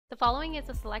The following is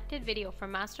a selected video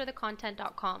from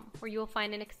masterthecontent.com, where you will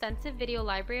find an extensive video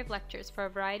library of lectures for a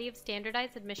variety of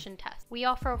standardized admission tests. We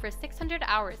offer over 600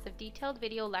 hours of detailed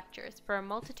video lectures for a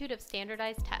multitude of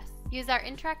standardized tests. Use our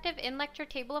interactive in-lecture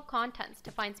table of contents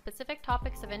to find specific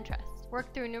topics of interest.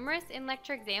 Work through numerous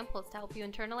in-lecture examples to help you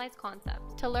internalize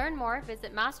concepts. To learn more,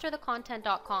 visit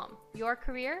masterthecontent.com. Your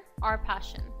career, our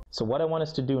passion. So what I want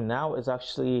us to do now is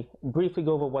actually briefly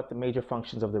go over what the major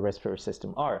functions of the respiratory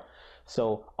system are.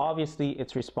 So obviously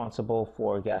it's responsible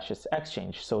for gaseous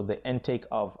exchange, so the intake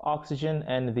of oxygen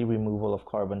and the removal of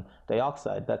carbon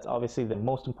dioxide. That's obviously the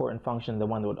most important function, the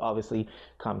one that would obviously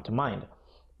come to mind.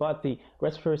 But the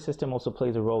respiratory system also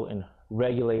plays a role in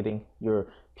regulating your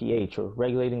pH, or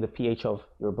regulating the pH of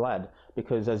your blood,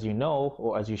 because as you know,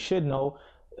 or as you should know,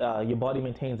 your body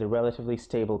maintains a relatively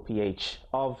stable pH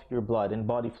of your blood and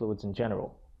body fluids in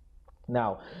general.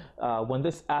 Now, when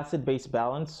this acid-base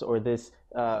balance or this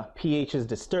pH is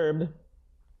disturbed,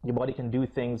 your body can do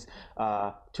things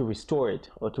to restore it,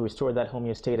 or to restore that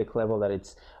homeostatic level that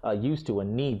it's used to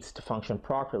and needs to function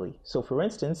properly. So for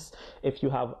instance, if you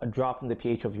have a drop in the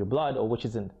pH of your blood, or which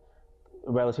is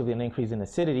relatively an increase in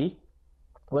acidity,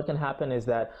 what can happen is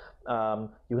that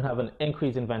you can have an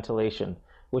increase in ventilation,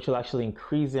 which will actually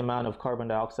increase the amount of carbon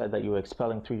dioxide that you're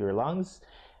expelling through your lungs.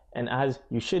 And as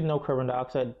you should know, carbon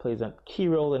dioxide plays a key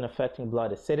role in affecting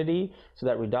blood acidity, so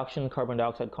that reduction in carbon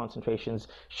dioxide concentrations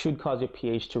should cause your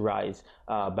pH to rise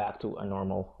back to a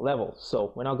normal level.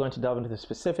 So we're not going to delve into the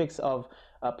specifics of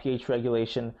pH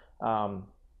regulation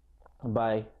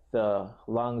by the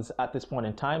lungs at this point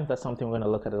in time. That's something we're going to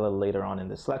look at a little later on in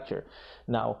this lecture.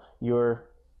 Now,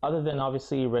 other than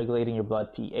obviously regulating your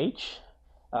blood pH,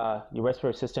 your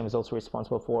respiratory system is also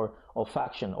responsible for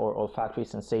olfaction, or olfactory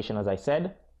sensation, as I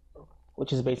said,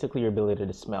 which is basically your ability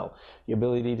to smell, your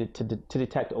ability to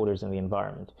detect odors in the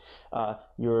environment.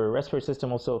 Your respiratory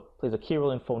system also plays a key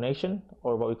role in phonation,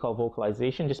 or what we call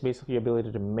vocalization, just basically your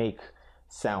ability to make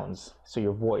sounds, so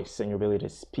your voice and your ability to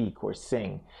speak or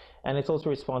sing. And it's also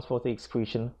responsible for the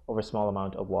excretion of a small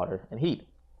amount of water and heat.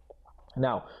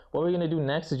 Now, what we're going to do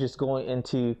next is just go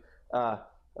into a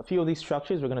few of these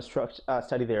structures. We're going to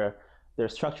study their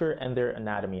structure and their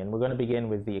anatomy, and we're going to begin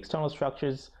with the external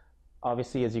structures.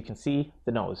 Obviously, as you can see,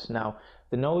 the nose. Now,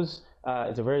 the nose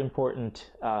is a very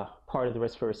important part of the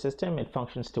respiratory system. It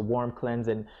functions to warm, cleanse,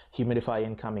 and humidify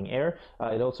incoming air.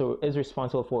 It also is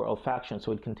responsible for olfaction,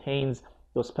 so it contains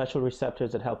those special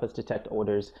receptors that help us detect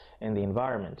odors in the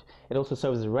environment. It also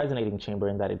serves as a resonating chamber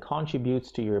in that it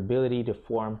contributes to your ability to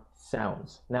form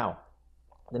sounds. Now,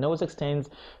 the nose extends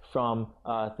from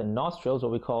the nostrils,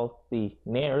 what we call the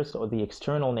nares, or the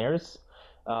external nares,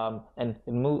 and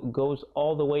it goes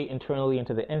all the way internally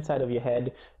into the inside of your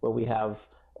head, where we have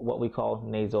what we call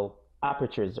nasal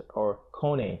apertures, or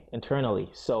conae, internally.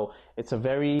 So it's a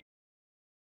very